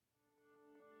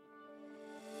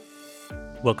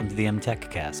Welcome to the MTech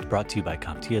Cast, brought to you by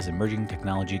CompTIA's emerging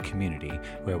technology community,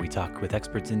 where we talk with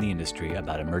experts in the industry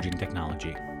about emerging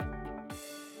technology.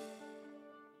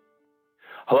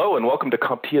 Hello and welcome to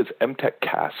CompTIA's MTech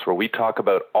Cast, where we talk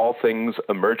about all things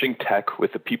emerging tech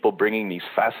with the people bringing these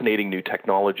fascinating new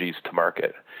technologies to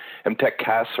market. MTech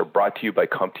Casts are brought to you by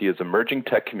CompTIA's emerging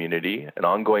tech community, an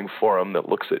ongoing forum that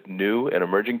looks at new and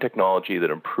emerging technology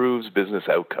that improves business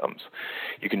outcomes.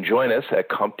 You can join us at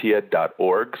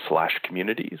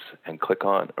comptia.org/communities and click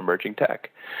on emerging tech.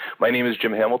 My name is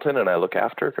Jim Hamilton and I look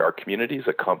after our communities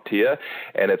at CompTIA,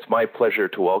 and it's my pleasure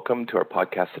to welcome to our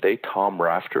podcast today Tom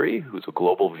Raftery, who's a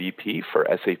global VP for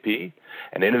SAP,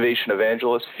 an innovation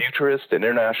evangelist, futurist, and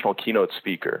international keynote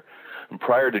speaker. And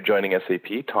prior to joining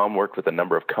SAP, Tom worked with a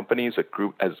number of companies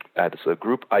as a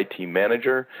group IT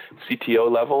manager, CTO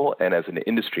level, and as an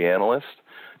industry analyst.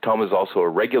 Tom is also a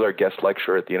regular guest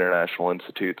lecturer at the International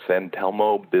Institute San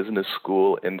Telmo Business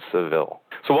School in Seville.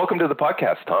 So welcome to the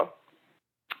podcast, Tom.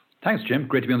 Thanks, Jim.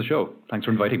 Great to be on the show. Thanks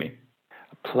for inviting me.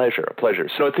 A pleasure.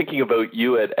 So thinking about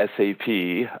you at SAP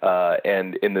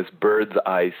and in this bird's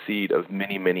eye seat of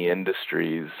many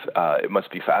industries, it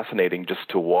must be fascinating just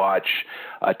to watch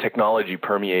technology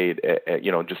permeate,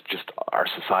 just our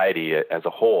society as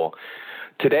a whole.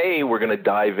 Today, we're going to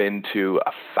dive into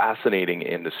a fascinating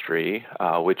industry,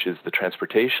 which is the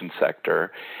transportation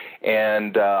sector.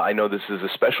 And I know this is a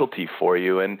specialty for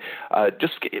you. And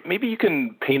just maybe you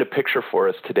can paint a picture for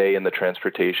us today in the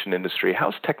transportation industry.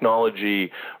 How's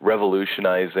technology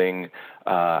revolutionizing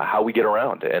how we get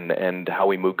around and how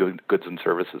we move goods and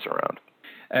services around?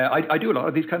 I do a lot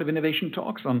of these kind of innovation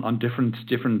talks on different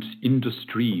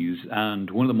industries,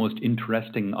 and one of the most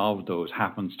interesting of those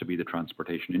happens to be the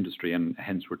transportation industry, and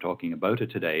hence we're talking about it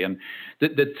today. And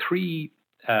the three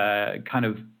kind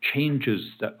of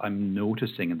changes that I'm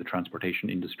noticing in the transportation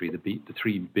industry, the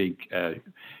three big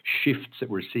shifts that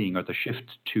we're seeing are the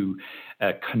shift to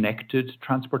connected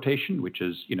transportation, which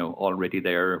is already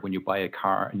there. When you buy a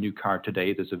new car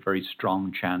today, there's a very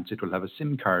strong chance it will have a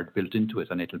SIM card built into it,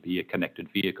 and it'll be a connected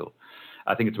vehicle.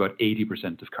 I think it's about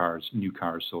 80% of new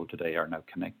cars sold today are now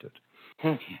connected.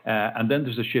 And then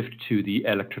there's a shift to the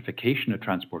electrification of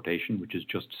transportation, which is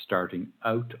just starting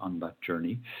out on that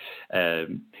journey.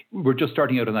 We're just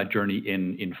starting out on that journey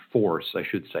in force, I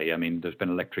should say. I mean, there's been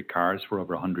electric cars for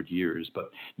over 100 years,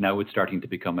 but now it's starting to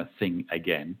become a thing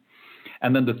again.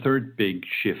 And then the third big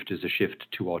shift is a shift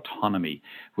to autonomy,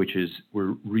 which is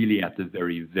we're really at the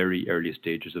very, very early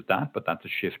stages of that, but that's a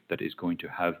shift that is going to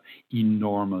have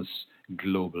enormous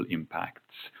global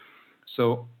impacts.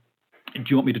 So do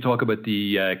you want me to talk about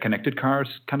the connected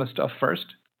cars kind of stuff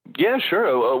first? Yeah,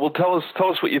 sure. Well, tell us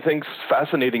what you think's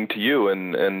fascinating to you,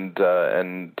 and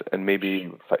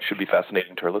maybe should be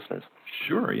fascinating to our listeners.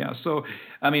 Sure. Yeah. So,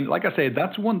 I mean, like I say,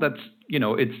 that's one that's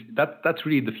that's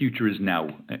really the future is now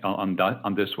on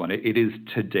this one. It is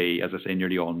today, as I say,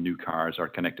 nearly all new cars are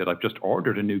connected. I've just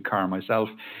ordered a new car myself,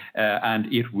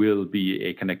 and it will be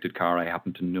a connected car. I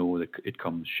happen to know that it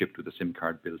comes shipped with a SIM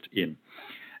card built in,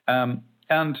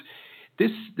 and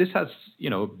This has,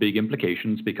 big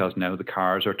implications because now the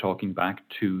cars are talking back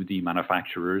to the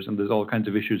manufacturers, and there's all kinds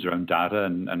of issues around data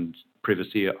and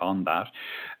privacy on that.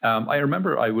 I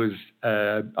remember I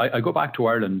go back to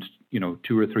Ireland,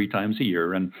 2 or 3 times a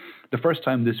year, and the first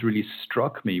time this really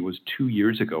struck me was 2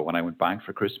 years ago when I went back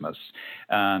for Christmas,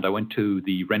 and I went to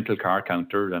the rental car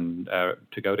counter and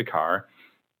took out a car,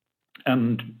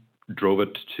 and drove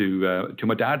it to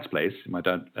my dad's place. My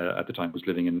dad at the time was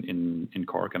living in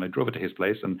Cork, and I drove it to his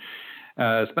place and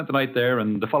spent the night there.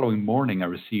 And the following morning, I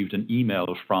received an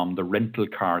email from the rental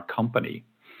car company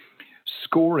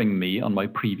scoring me on my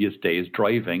previous day's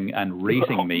driving and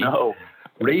rating me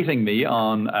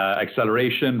on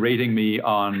acceleration, rating me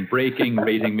on braking,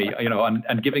 rating me,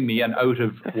 and giving me an out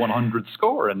of 100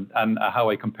 score and how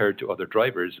I compared to other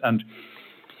drivers. And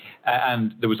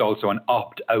there was also an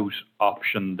opt-out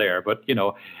option there, but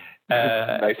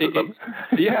nice of them.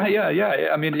 Yeah.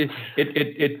 I mean,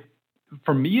 it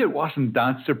for me it wasn't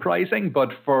that surprising,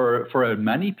 but for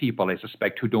many people, I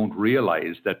suspect, who don't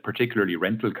realize that particularly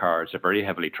rental cars are very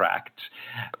heavily tracked,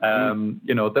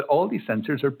 that all these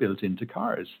sensors are built into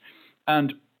cars,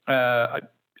 and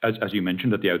as you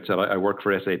mentioned at the outset, I work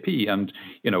for SAP, and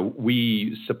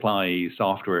we supply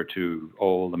software to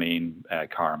all the main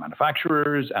car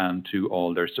manufacturers and to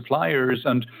all their suppliers.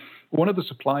 And one of the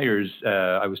suppliers,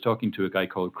 I was talking to a guy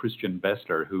called Christian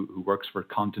Bessler, who works for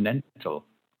Continental.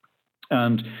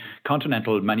 And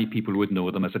Continental, many people would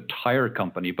know them as a tire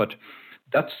company, but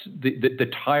that's the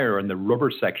tire and the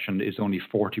rubber section is only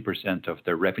 40% of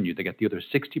their revenue. They get the other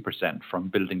 60% from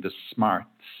building the smarts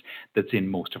that's in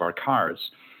most of our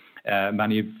cars.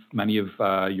 Many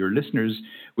of your listeners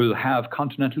will have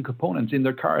Continental components in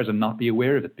their cars and not be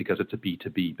aware of it because it's a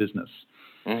B2B business.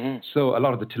 Mm-hmm. So a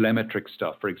lot of the telemetric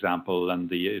stuff, for example, and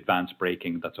the advanced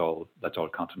braking, that's all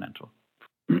Continental.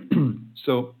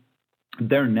 So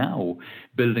they're now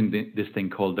building this thing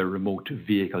called the Remote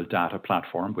Vehicle Data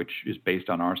Platform, which is based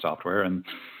on our software, and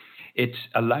it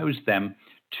allows them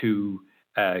to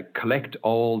collect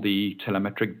all the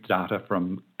telemetric data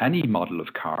from any model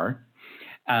of car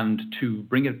and to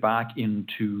bring it back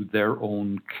into their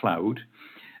own cloud,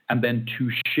 and then to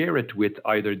share it with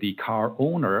either the car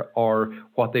owner, or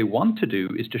what they want to do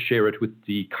is to share it with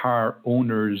the car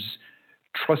owner's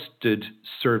trusted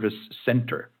service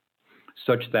center,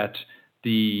 such that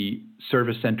the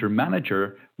service center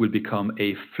manager will become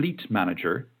a fleet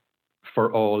manager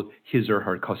for all his or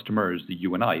her customers, the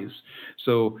UNIs.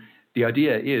 So the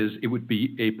idea is it would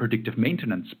be a predictive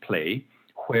maintenance play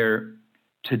where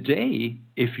today,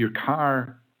 if your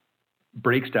car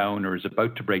breaks down or is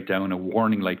about to break down, a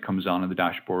warning light comes on the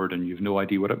dashboard and you've no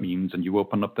idea what it means, and you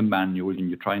open up the manual and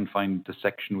you try and find the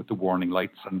section with the warning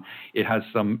lights, and it has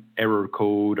some error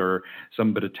code or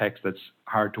some bit of text that's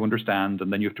hard to understand,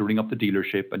 and then you have to ring up the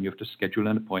dealership and you have to schedule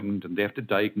an appointment and they have to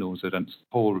diagnose it, and it's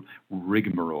a whole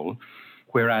rigmarole.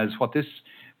 Whereas what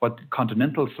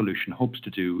Continental solution hopes to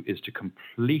do is to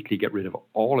completely get rid of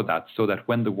all of that, so that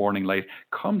when the warning light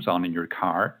comes on in your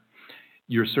car,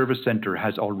 your service center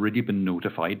has already been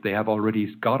notified. They have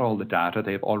already got all the data.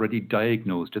 They have already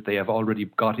diagnosed it. They have already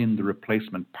got in the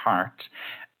replacement part,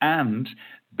 and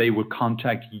they will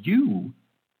contact you,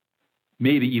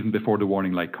 maybe even before the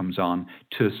warning light comes on,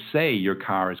 to say your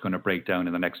car is going to break down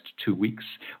in the next 2 weeks.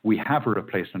 We have a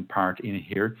replacement part in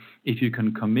here. If you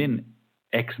can come in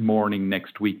X morning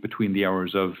next week between the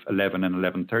hours of 11 and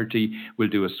 11:30, we'll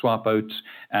do a swap out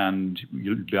and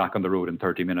you'll be back on the road in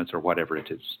 30 minutes or whatever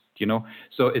it is, you know?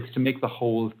 So it's to make the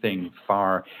whole thing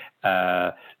far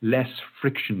less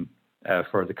friction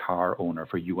for the car owner,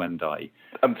 for you and I.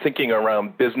 I'm thinking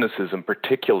around businesses in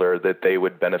particular that they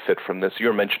would benefit from this. You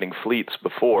were mentioning fleets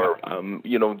before.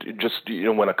 Yeah.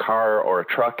 When a car or a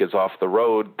truck is off the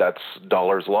road, that's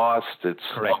dollars lost. It's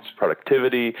lost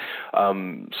productivity.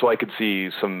 So I could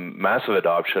see some massive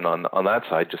adoption on that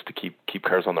side, just to keep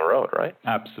cars on the road, right?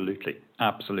 Absolutely.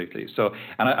 So,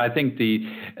 and I think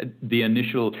the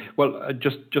initial,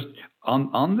 just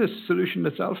on this solution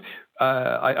itself,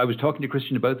 I was talking to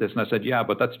Christian about this, and I said, yeah,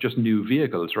 but that's just new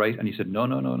vehicles, right? And he said, no.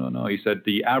 He said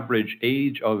the average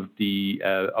age of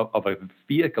a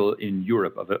vehicle in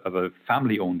Europe, of a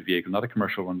family-owned vehicle, not a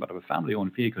commercial one, but of a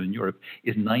family-owned vehicle in Europe,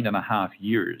 is 9.5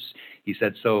 years. He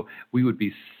said, so we would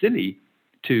be silly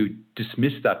to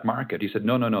dismiss that market. He said,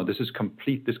 no, this is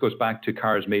complete. This goes back to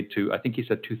cars made to, I think he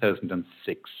said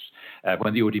 2006,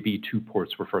 when the ODB 2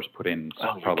 ports were first put in,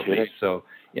 probably. Okay. So,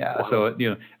 yeah, wow.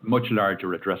 So, much larger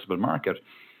addressable market.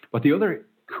 But the other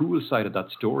cool side of that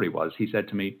story was, he said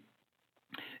to me,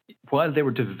 while they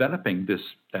were developing this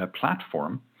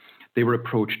platform, they were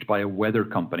approached by a weather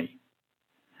company.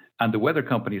 And the weather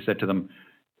company said to them,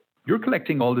 you're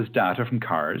collecting all this data from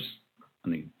cars?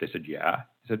 And they said, yeah.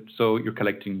 He said, so you're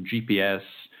collecting GPS,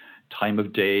 time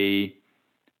of day,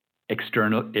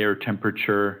 external air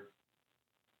temperature,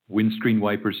 windscreen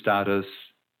wiper status,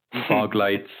 fog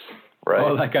lights, right,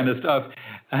 all that kind of stuff.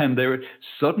 And they were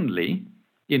suddenly,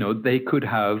 they could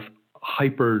have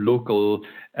hyper-local,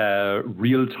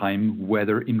 real-time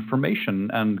weather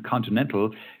information. And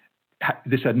Continental,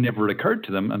 this had never occurred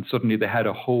to them, and suddenly they had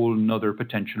a whole nother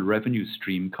potential revenue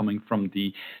stream coming from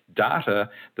the data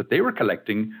that they were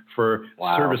collecting for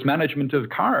service management of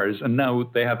cars. And now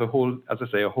they have a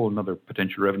whole nother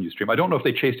potential revenue stream. I don't know if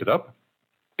they chased it up.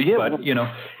 Yeah, but,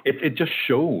 it just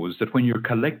shows that when you're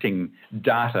collecting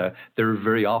data, there are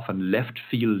very often left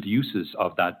field uses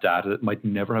of that data that might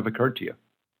never have occurred to you.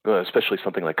 Especially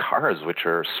something like cars, which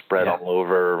are spread all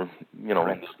over,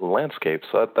 the landscape.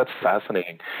 So that's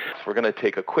fascinating. We're going to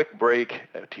take a quick break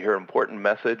to hear an important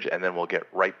message, and then we'll get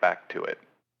right back to it.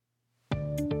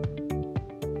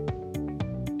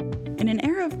 In an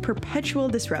era of perpetual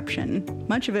disruption,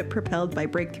 much of it propelled by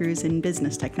breakthroughs in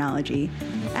business technology,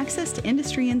 access to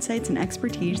industry insights and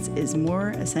expertise is more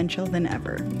essential than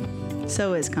ever.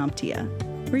 So is CompTIA.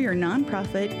 We're your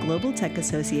nonprofit global tech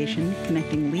association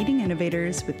connecting leading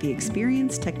innovators with the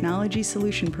experienced technology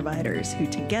solution providers who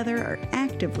together are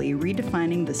actively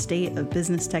redefining the state of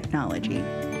business technology.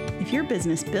 If your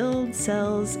business builds,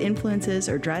 sells, influences,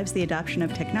 or drives the adoption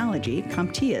of technology,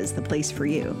 CompTIA is the place for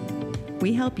you.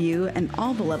 We help you and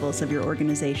all the levels of your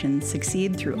organization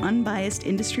succeed through unbiased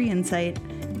industry insight,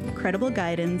 credible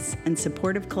guidance, and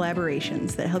supportive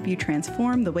collaborations that help you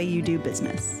transform the way you do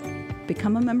business.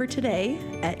 Become a member today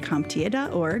at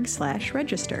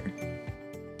CompTIA.org/register.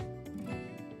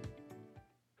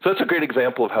 So that's a great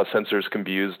example of how sensors can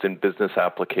be used in business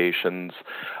applications.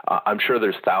 I'm sure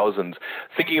there's thousands.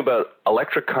 Thinking about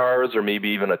electric cars or maybe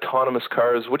even autonomous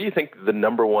cars, what do you think the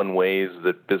number one ways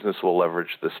that business will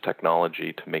leverage this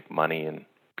technology to make money and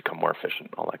become more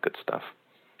efficient, all that good stuff?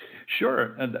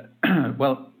 Sure.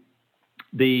 Well,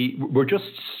 we're just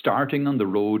starting on the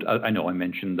road. I know I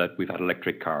mentioned that we've had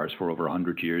electric cars for over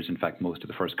 100 years. In fact, most of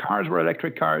the first cars were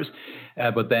electric cars,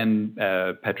 but then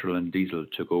petrol and diesel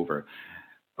took over.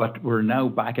 But we're now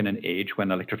back in an age when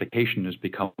electrification is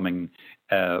becoming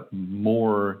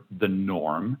more the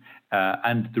norm.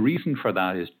 And the reason for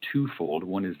that is twofold.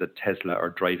 One is that Tesla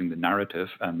are driving the narrative.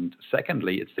 And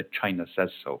secondly, it's that China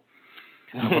says so.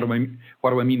 What do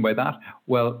I mean by that?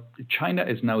 Well, China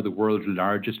is now the world's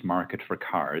largest market for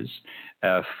cars.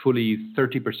 Fully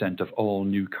 30% of all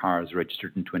new cars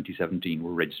registered in 2017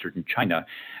 were registered in China,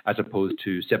 as opposed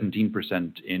to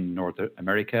 17% in North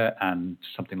America and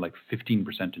something like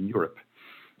 15% in Europe.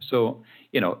 So,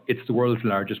 it's the world's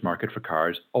largest market for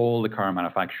cars. All the car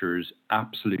manufacturers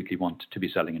absolutely want to be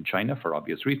selling in China for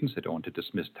obvious reasons. They don't want to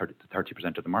dismiss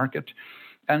 30% of the market.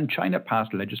 And China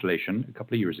passed legislation a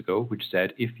couple of years ago which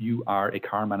said if you are a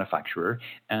car manufacturer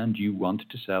and you want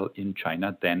to sell in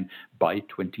China, then by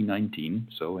 2019,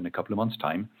 so in a couple of months'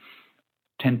 time,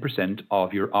 10%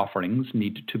 of your offerings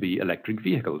need to be electric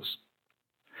vehicles.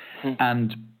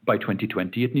 And by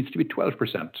 2020, it needs to be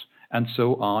 12%. And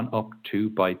so on up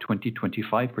to by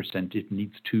 2025, it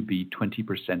needs to be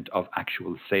 20% of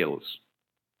actual sales.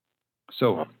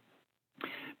 So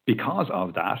because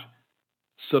of that,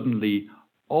 suddenly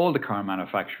all the car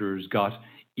manufacturers got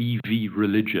EV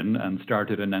religion and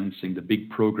started announcing the big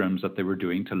programs that they were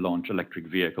doing to launch electric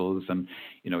vehicles. And,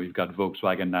 you've got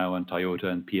Volkswagen now and Toyota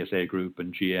and PSA Group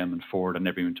and GM and Ford and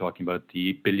everyone talking about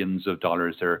the billions of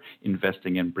dollars they're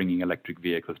investing in bringing electric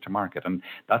vehicles to market. And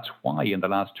that's why in the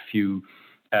last few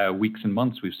weeks and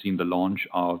months, we've seen the launch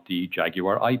of the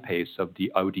Jaguar I-Pace, of the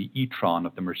Audi e-tron,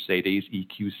 of the Mercedes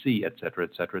EQC, et cetera,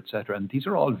 et cetera, et cetera. And these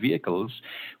are all vehicles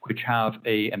which have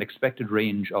an expected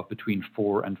range of between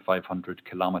 400 and 500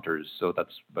 kilometers. So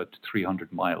that's about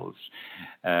 300 miles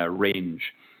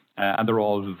range. And they're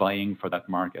all vying for that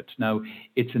market. Now,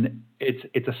 it's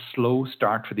a slow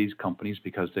start for these companies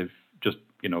because they've just,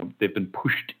 they've been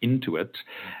pushed into it.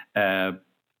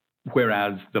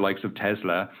 Whereas the likes of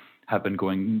Tesla have been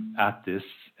going at this.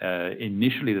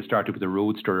 Initially, they started with the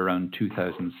Roadster around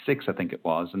 2006, I think it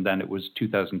was, and then it was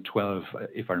 2012,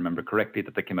 if I remember correctly,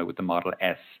 that they came out with the Model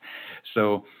S.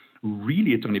 So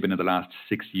really, it's only been in the last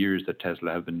 6 years that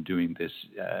Tesla have been doing this,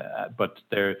 but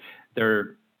they're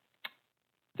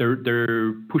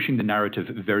pushing the narrative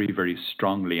very, very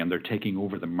strongly, and they're taking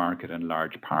over the market in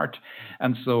large part,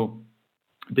 and so.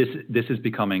 This is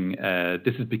becoming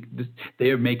they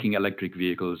are making electric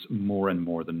vehicles more and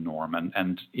more the norm,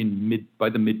 and by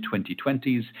the mid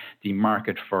 2020s, the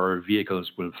market for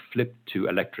vehicles will flip to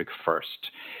electric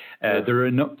first. There are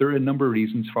a number of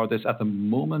reasons for this. At the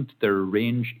moment, their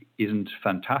range isn't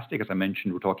fantastic. As I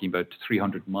mentioned, we're talking about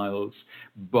 300 miles,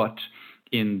 but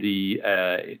in the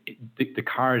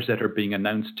cars that are being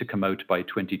announced to come out by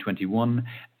 2021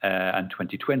 and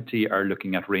 2020 are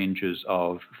looking at ranges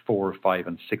of 400, 500,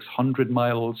 and 600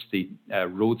 miles. The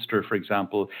Roadster, for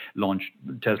example,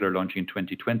 Tesla launching in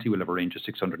 2020 will have a range of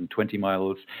 620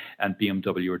 miles, and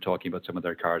BMW are talking about some of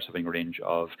their cars having a range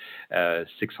of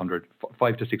 500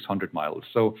 to 600 miles.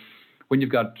 So when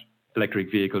you've got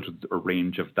electric vehicles with a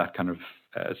range of that kind of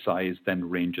size, then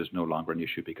range is no longer an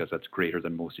issue because that's greater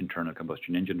than most internal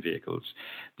combustion engine vehicles.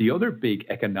 The other big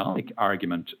economic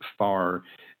argument for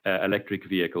electric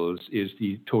vehicles is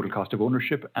the total cost of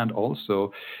ownership and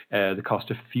also the cost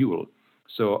of fuel.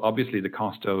 So obviously the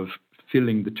cost of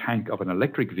filling the tank of an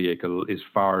electric vehicle is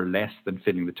far less than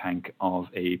filling the tank of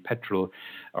a petrol,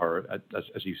 or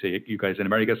as you say, you guys in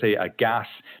America say, a gas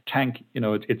tank.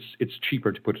 It's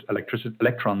cheaper to put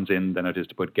electrons in than it is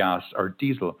to put gas or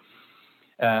diesel.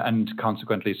 And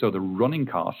consequently, so the running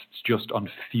costs just on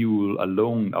fuel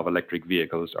alone of electric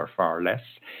vehicles are far less.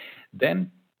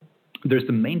 Then there's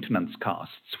the maintenance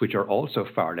costs, which are also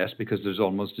far less because there's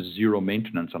almost zero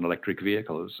maintenance on electric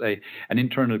vehicles. An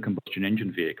internal combustion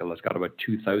engine vehicle has got about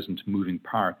 2,000 moving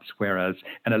parts, whereas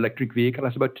an electric vehicle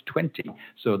has about 20.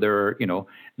 So there are,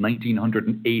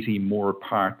 1,980 more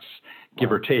parts,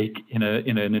 give or take, in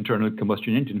an internal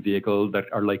combustion engine vehicle that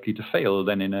are likely to fail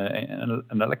than in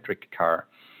an electric car.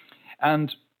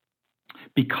 And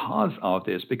because of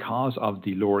this, because of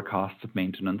the lower costs of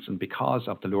maintenance and because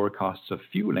of the lower costs of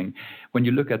fueling, when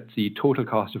you look at the total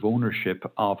cost of ownership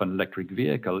of an electric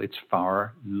vehicle, it's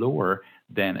far lower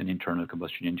than an internal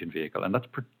combustion engine vehicle. And that's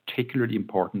particularly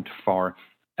important for,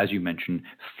 as you mentioned,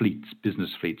 fleets, business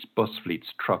fleets, bus fleets,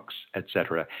 trucks,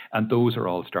 etc. And those are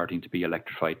all starting to be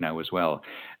electrified now as well.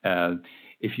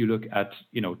 If you look at,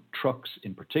 trucks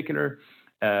in particular,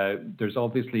 there's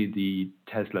obviously the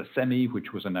Tesla Semi,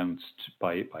 which was announced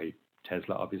by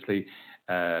Tesla, obviously,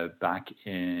 back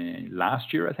in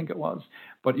last year, I think it was.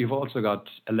 But you've also got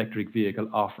electric vehicle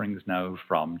offerings now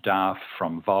from DAF,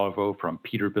 from Volvo, from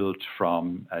Peterbilt,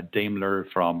 from Daimler,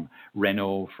 from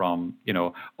Renault, from,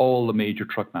 all the major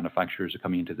truck manufacturers are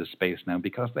coming into this space now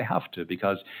because they have to,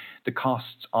 because the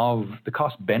cost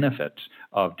benefit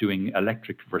of doing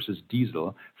electric versus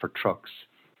diesel for trucks,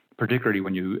 particularly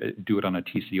when you do it on a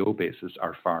TCO basis,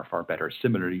 are far, far better.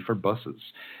 Similarly for buses.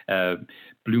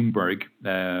 Bloomberg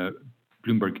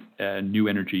New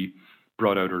Energy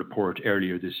brought out a report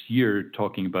earlier this year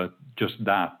talking about just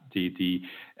that, the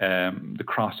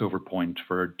crossover point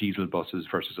for diesel buses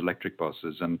versus electric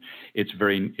buses. And it's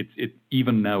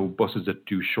even now buses that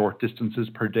do short distances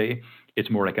per day, it's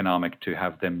more economic to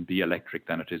have them be electric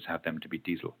than it is have them to be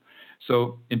diesel.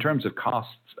 So in terms of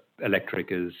costs,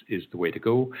 electric is the way to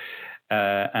go.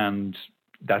 And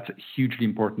that's hugely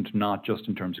important, not just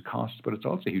in terms of costs, but it's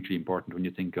also hugely important when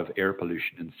you think of air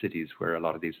pollution in cities where a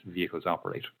lot of these vehicles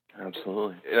operate.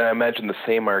 Absolutely. And I imagine the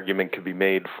same argument could be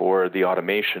made for the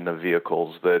automation of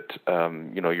vehicles that,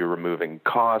 you're removing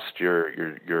cost,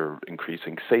 you're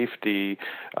increasing safety,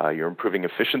 you're improving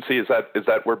efficiency. Is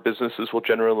that where businesses will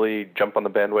generally jump on the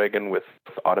bandwagon with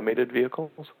automated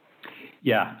vehicles?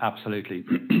 Yeah, absolutely.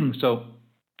 So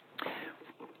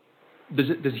there's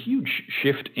a huge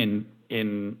shift in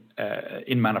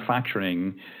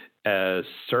manufacturing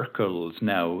circles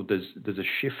now. There's a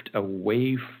shift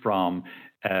away from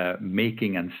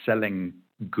making and selling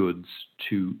goods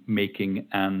to making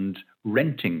and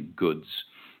renting goods.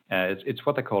 It's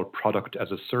what they call product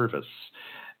as a service.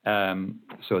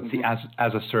 So it's the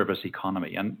as a service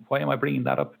economy. And why am I bringing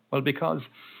that up? Well, because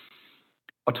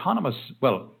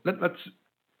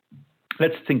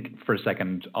let's think for a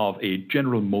second of a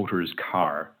General Motors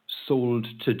car sold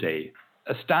today.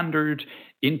 A standard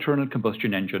internal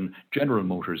combustion engine General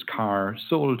Motors car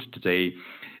sold today.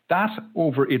 That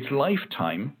over its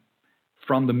lifetime,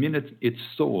 from the minute it's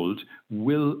sold,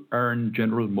 will earn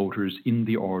General Motors in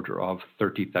the order of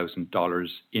 $30,000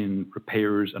 in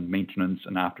repairs and maintenance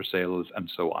and after sales and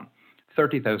so on.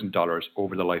 $30,000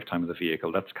 over the lifetime of the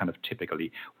vehicle. That's kind of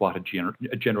typically what a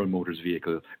General Motors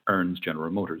vehicle earns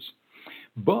General Motors.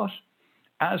 But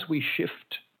as we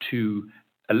shift to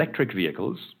electric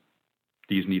vehicles,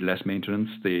 these need less maintenance,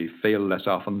 they fail less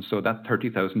often, so that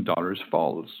 $30,000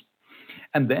 falls.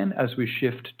 And then as we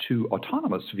shift to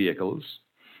autonomous vehicles,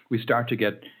 we start to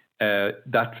get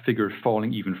that figure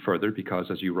falling even further because,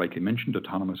 as you rightly mentioned,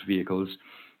 autonomous vehicles,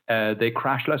 they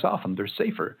crash less often, they're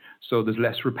safer, so there's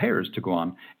less repairs to go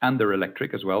on, and they're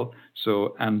electric as well,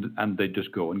 so and they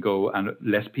just go, and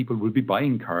less people will be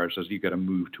buying cars as you get a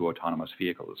move to autonomous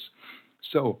vehicles.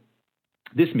 So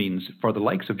this means for the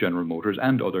likes of General Motors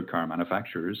and other car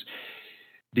manufacturers,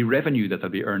 the revenue that they'll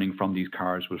be earning from these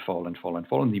cars will fall and fall and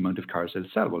fall, and the amount of cars they'll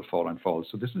sell will fall and fall.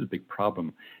 So this is a big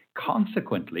problem.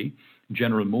 Consequently,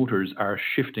 General Motors are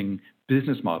shifting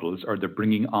business models, or they're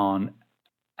bringing on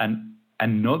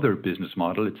another business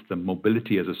model. It's the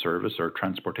mobility as a service or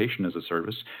transportation as a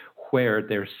service, where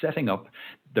they're setting up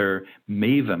their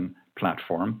Maven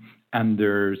platform, and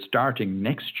they're starting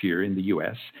next year in the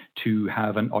US to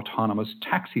have an autonomous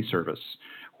taxi service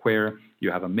where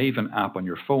you have a Maven app on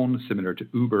your phone, similar to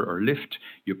Uber or Lyft.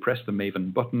 You press the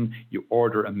Maven button, you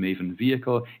order a Maven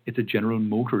vehicle. It's a General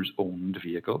Motors owned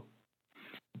vehicle.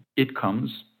 It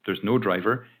comes, there's no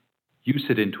driver, you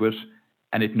sit into it,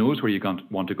 and it knows where you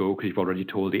want to go because you've already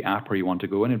told the app where you want to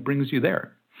go, and it brings you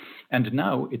there. And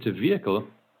now it's a vehicle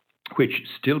which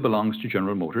still belongs to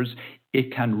General Motors.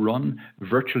 It can run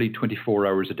virtually 24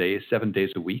 hours a day, 7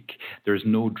 days a week. There's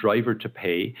no driver to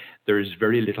pay. There's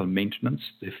very little maintenance.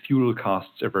 The fuel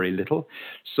costs are very little.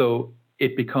 So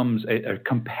it becomes a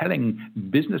compelling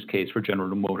business case for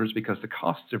General Motors because the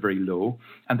costs are very low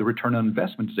and the return on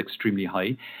investment is extremely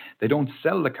high. They don't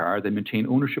sell the car, they maintain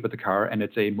ownership of the car, and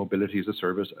it's a mobility as a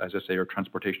service, as I say, or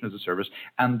transportation as a service.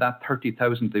 And that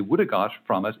 $30,000 they would have got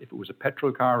from it, if it was a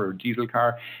petrol car or a diesel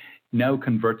car, now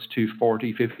converts to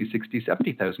 40, 50, 60,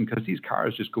 70,000 because these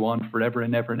cars just go on forever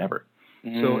and ever and ever.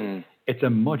 So it's a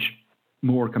much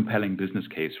more compelling business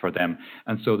case for them.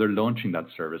 And so they're launching that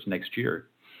service next year.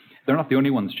 they're not the only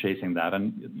ones chasing that,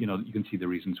 and you can see the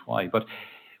reasons why. But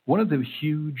one of the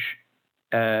huge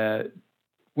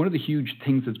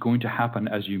things that's going to happen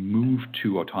as you move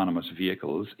to autonomous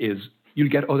vehicles is you'll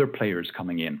get other players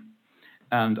coming in.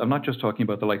 And I'm not just talking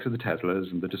about the likes of the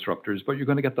Teslas and the disruptors, but you're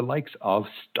going to get the likes of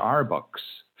Starbucks,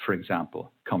 for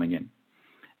example, coming in.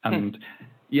 And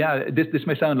this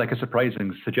may sound like a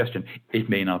surprising suggestion. It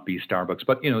may not be Starbucks,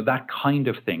 but that kind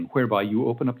of thing whereby you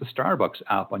open up the Starbucks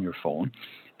app on your phone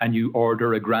and you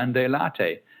order a grande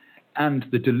latte, and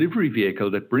the delivery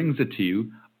vehicle that brings it to you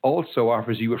also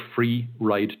offers you a free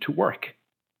ride to work.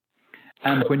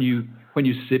 And when you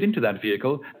sit into that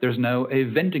vehicle, there's now a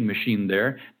vending machine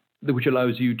there which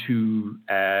allows you to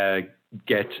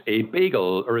get a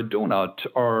bagel or a donut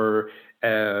or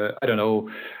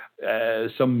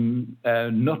some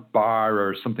nut bar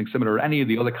or something similar, any of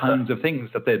the other kinds of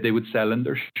things that they would sell in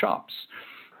their shops.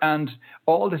 And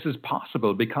all this is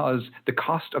possible because the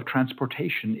cost of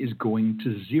transportation is going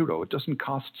to zero. It doesn't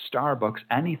cost Starbucks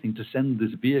anything to send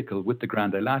this vehicle with the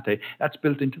grande latte. That's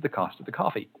built into the cost of the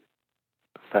coffee.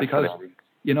 Because,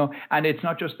 and it's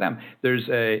not just them. There's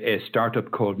a startup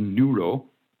called Nuro,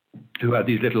 who have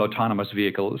these little autonomous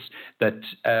vehicles that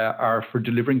are for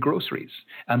delivering groceries.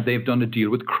 And they've done a deal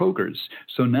with Kroger's.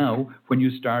 So now when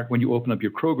you open up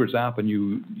your Kroger's app and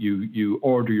you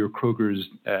order your Kroger's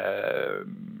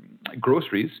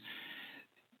groceries,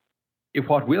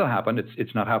 what will happen,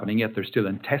 it's not happening yet, they're still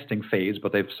in testing phase,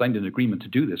 but they've signed an agreement to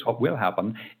do this. What will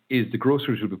happen is the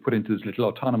groceries will be put into this little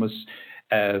autonomous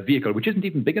vehicle, which isn't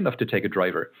even big enough to take a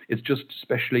driver. It's just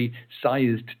specially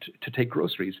sized to take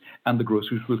groceries, and the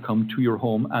groceries will come to your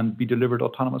home and be delivered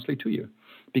autonomously to you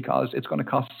because it's going to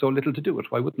cost so little to do it.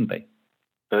 Why wouldn't they?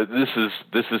 This is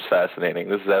fascinating.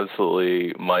 This is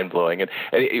absolutely mind-blowing. And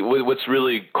what's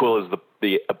really cool is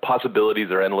the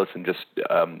possibilities are endless and just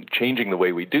changing the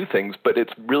way we do things, but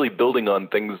it's really building on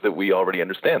things that we already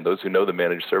understand. Those who know the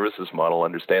managed services model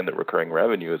understand that recurring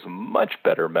revenue is a much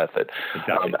better method.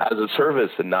 Exactly. As a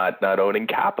service and not owning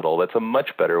capital. That's a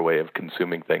much better way of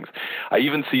consuming things. I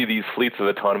even see these fleets of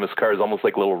autonomous cars almost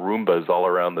like little Roombas all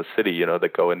around the city,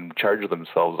 that go and charge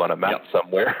themselves on a map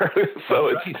somewhere. So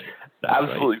it's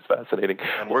absolutely fascinating.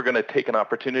 And we're going to take an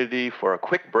opportunity for a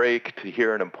quick break to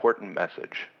hear an important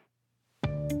message.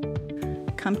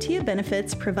 CompTIA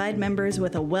benefits provide members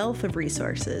with a wealth of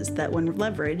resources that, when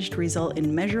leveraged, result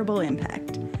in measurable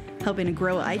impact, helping to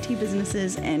grow IT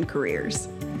businesses and careers.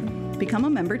 Become a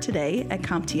member today at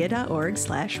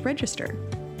CompTIA.org/register.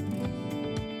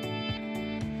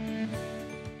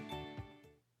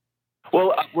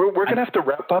 Well, we're going to have to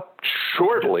wrap up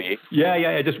shortly.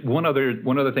 Yeah. Just one other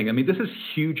thing. I mean, this has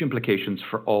huge implications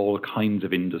for all kinds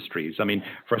of industries. I mean,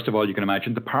 first of all, you can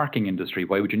imagine the parking industry.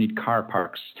 Why would you need car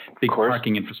parks, big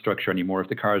parking infrastructure anymore? If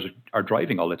the cars are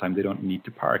driving all the time, they don't need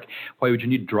to park. Why would you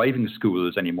need driving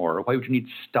schools anymore? Why would you need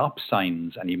stop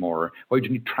signs anymore? Why would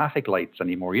you need traffic lights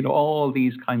anymore? All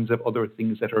these kinds of other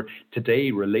things that are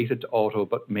today related to auto,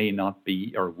 but may not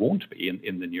be or won't be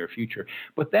in the near future.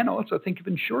 But then also think of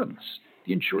insurance.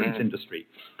 The insurance industry.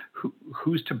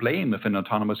 Who's to blame if an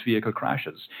autonomous vehicle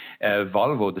crashes?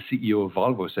 Volvo, the CEO of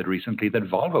Volvo, said recently that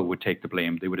Volvo would take the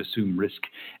blame. They would assume risk.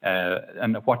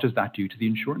 And what does that do to the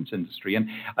insurance industry? And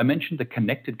I mentioned the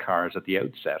connected cars at the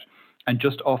outset. And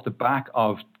just off the back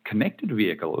of connected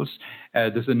vehicles,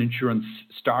 there's an insurance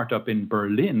startup in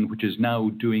Berlin, which is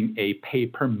now doing a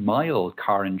pay-per-mile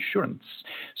car insurance.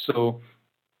 So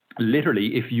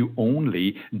literally, if you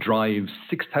only drive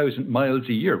 6,000 miles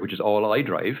a year, which is all I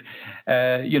drive,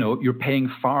 you're paying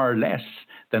far less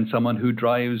than someone who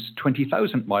drives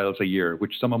 20,000 miles a year,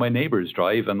 which some of my neighbors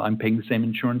drive, and I'm paying the same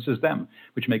insurance as them,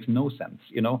 which makes no sense,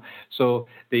 So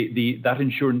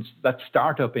that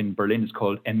startup in Berlin is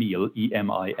called Emil,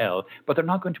 E-M-I-L, but they're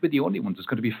not going to be the only ones. There's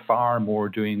going to be far more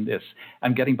doing this.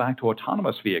 And getting back to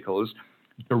autonomous vehicles,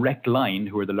 Direct Line,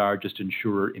 who are the largest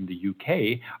insurer in the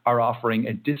UK, are offering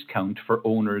a discount for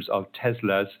owners of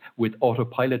Teslas with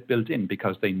autopilot built in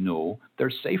because they know they're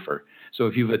safer. So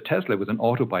if you have a Tesla with an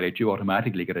autopilot, you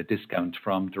automatically get a discount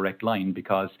from Direct Line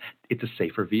because it's a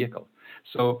safer vehicle.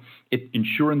 So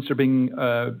insurance are being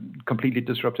completely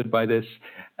disrupted by this.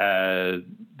 As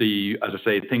I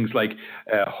say, things like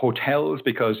hotels,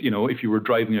 because, if you were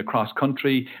driving across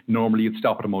country, normally you'd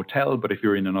stop at a motel. But if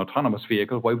you're in an autonomous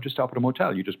vehicle, why would you stop at a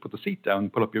motel? You just put the seat down,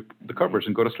 pull up the covers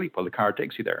and go to sleep while the car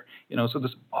takes you there. So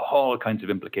there's all kinds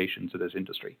of implications to this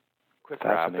industry. Quick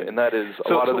wrap, and that is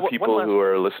a lot of the people who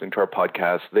are listening to our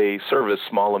podcast, they service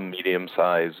small and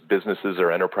medium-sized businesses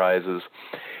or enterprises.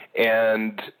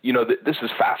 And, this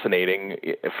is fascinating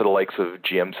for the likes of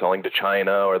GM selling to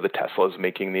China, or the Teslas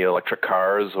making the electric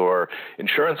cars, or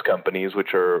insurance companies,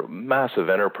 which are massive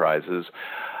enterprises.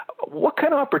 What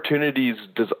kind of opportunities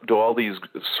do all these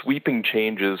sweeping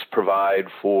changes provide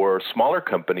for smaller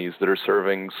companies that are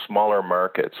serving smaller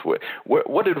markets?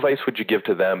 What advice would you give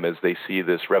to them as they see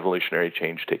this revolutionary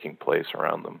change taking place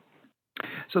around them?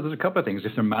 So there's a couple of things.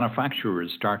 If they're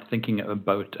manufacturers, start thinking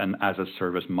about an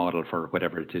as-a-service model for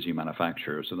whatever it is you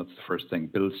manufacture. So that's the first thing,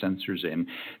 build sensors in.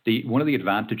 One of the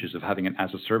advantages of having an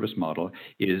as-a-service model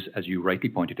is, as you rightly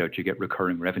pointed out, you get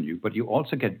recurring revenue, but you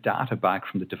also get data back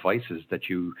from the devices that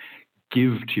you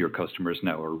give to your customers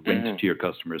now, or rent to your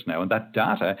customers now. And that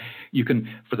data, you can,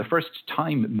 for the first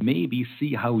time, maybe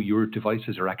see how your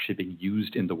devices are actually being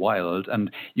used in the wild.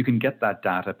 And you can get that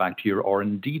data back to your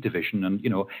R&D division and,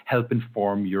 help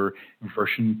inform your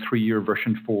version 3 or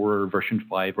version 4 or version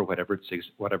 5 or whatever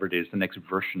it is, the next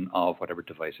version of whatever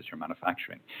devices you're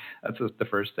manufacturing. That's the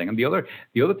first thing. And the other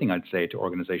thing I'd say to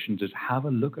organizations is have a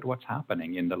look at what's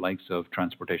happening in the likes of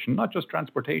transportation, not just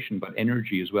transportation, but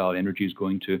energy as well. Energy is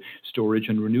going to storage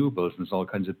and renewables, and there's all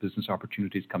kinds of business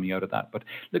opportunities coming out of that. But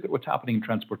look at what's happening in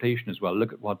transportation as well.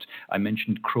 Look at what I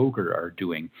mentioned Kroger are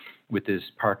doing with this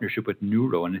partnership with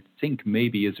Nuro, and I think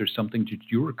maybe is there something that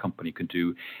your company could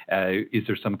do? Is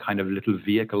there some kind of little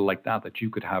vehicle like that you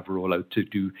could have roll out to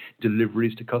do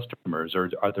deliveries to customers,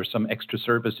 or are there some extra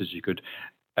services you could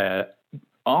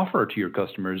offer to your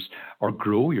customers or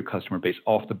grow your customer base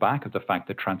off the back of the fact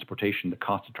that the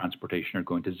cost of transportation are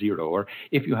going to zero? Or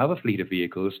if you have a fleet of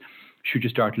vehicles, should you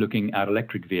start looking at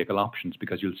electric vehicle options,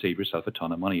 because you'll save yourself a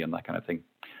ton of money and that kind of thing.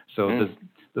 So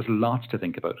there's lots to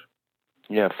think about.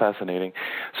 Yeah, fascinating.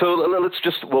 So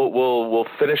we'll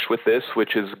finish with this,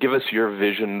 which is give us your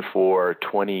vision for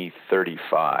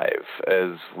 2035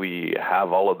 as we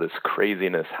have all of this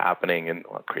craziness happening, and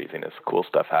cool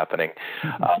stuff happening,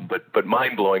 but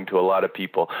mind blowing to a lot of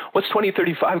people. What's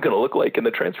 2035 going to look like in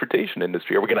the transportation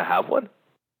industry? Are we going to have one?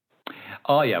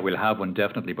 Oh, yeah, we'll have one,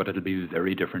 definitely, but it'll be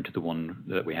very different to the one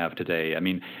that we have today. I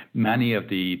mean, many of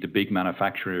the big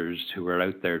manufacturers who are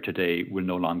out there today will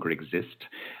no longer exist.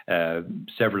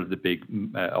 Several of the big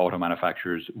auto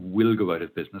manufacturers will go out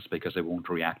of business because they won't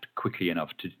react quickly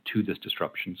enough to this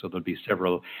disruption. So there'll be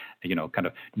several, kind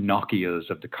of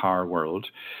Nokias of the car world.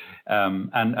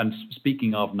 And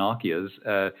speaking of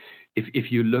Nokias,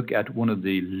 if you look at one of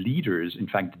the leaders, in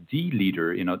fact, the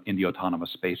leader in the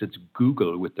autonomous space, it's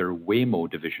Google with their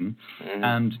Waymo division.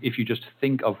 And if you just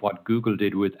think of what Google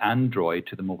did with Android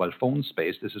to the mobile phone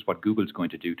space, this is what Google's going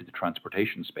to do to the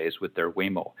transportation space with their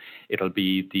Waymo. It'll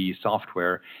be the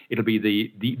software, it'll be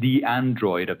the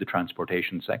Android of the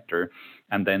transportation sector,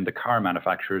 and then the car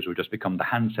manufacturers will just become the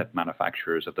handset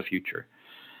manufacturers of the future.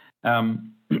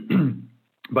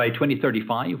 By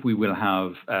 2035, we will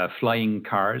have flying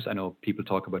cars. I know people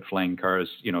talk about flying cars,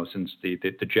 since the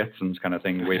Jetsons kind of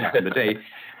thing way back in the day.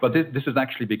 But this is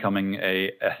actually becoming a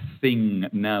thing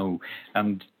now,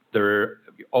 and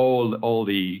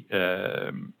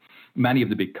many of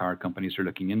the big car companies are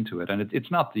looking into it. And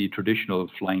it's not the traditional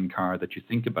flying car that you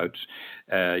think about,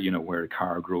 where a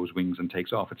car grows wings and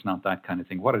takes off. It's not that kind of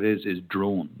thing. What it is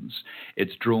drones.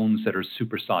 It's drones that are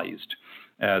supersized.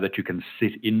 That you can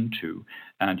sit into,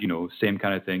 and same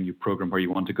kind of thing. You program where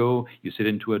you want to go, you sit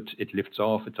into it, it lifts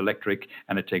off, it's electric,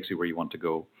 and it takes you where you want to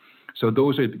go. So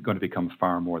those are going to become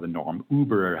far more the norm.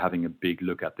 Uber are having a big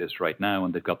look at this right now,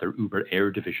 and they've got their Uber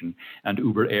Air division. And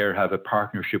Uber Air have a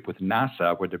partnership with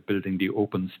NASA where they're building the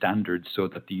open standards so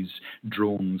that these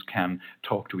drones can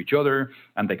talk to each other,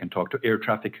 and they can talk to air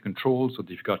traffic control, so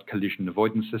they've got collision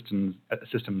avoidance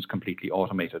systems completely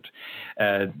automated.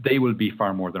 They will be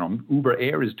far more the norm. Uber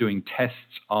Air is doing tests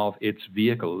of its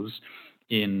vehicles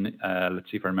in, let's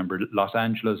see if I remember, Los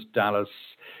Angeles, Dallas,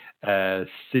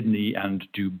 Sydney and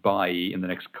Dubai in the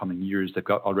next coming years. They've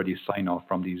got already sign-off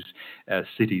from these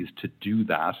cities to do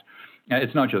that.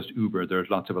 It's not just Uber. There's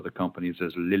lots of other companies.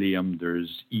 There's Lilium,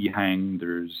 there's EHang,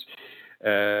 there's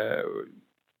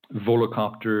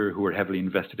Volocopter, who are heavily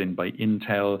invested in by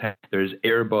Intel. There's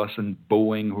Airbus and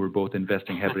Boeing, who are both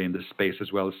investing heavily in this space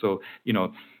as well. So,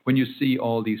 when you see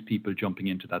all these people jumping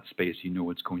into that space,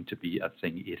 it's going to be a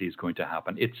thing. It is going to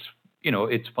happen. It's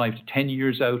 5 to 10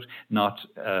 years out, not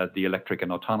the electric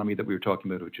and autonomy that we were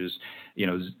talking about, which is,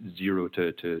 0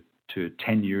 to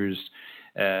 10 years.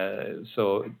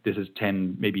 So this is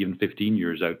 10, maybe even 15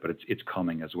 years out, but it's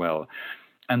coming as well.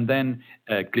 And then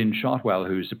Glyn Shotwell,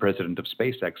 who's the president of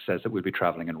SpaceX, says that we'll be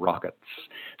traveling in rockets.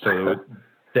 So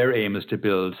their aim is to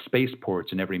build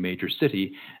spaceports in every major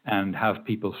city and have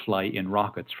people fly in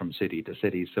rockets from city to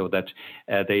city, so that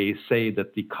they say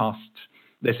that the cost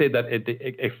they say that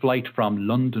a flight from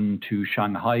London to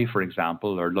Shanghai, for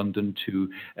example, or London to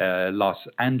Los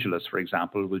Angeles, for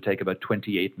example, will take about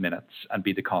 28 minutes and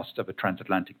be the cost of a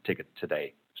transatlantic ticket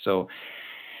today. So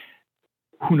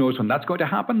who knows when that's going to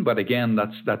happen? But again,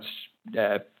 that's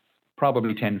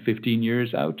probably 10, 15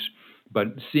 years out. But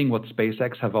seeing what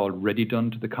SpaceX have already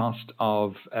done to the cost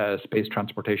of space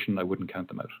transportation, I wouldn't count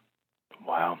them out.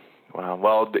 Wow.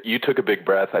 Well, you took a big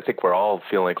breath. I think we're all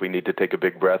feeling like we need to take a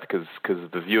big breath because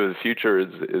the view of the future is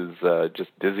just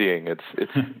dizzying. It's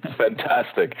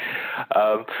fantastic.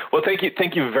 Well, thank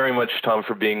you very much, Tom,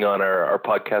 for being on our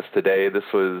podcast today. This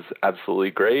was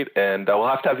absolutely great, and we'll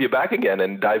have to have you back again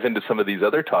and dive into some of these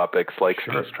other topics like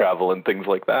space travel and things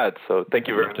like that. So thank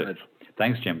you very much.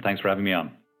 Thanks, Jim. Thanks for having me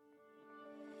on.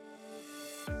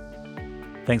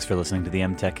 Thanks for listening to the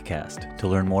MTech Cast. To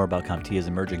learn more about CompTIA's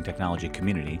emerging technology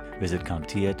community, visit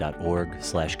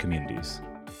comptia.org/communities.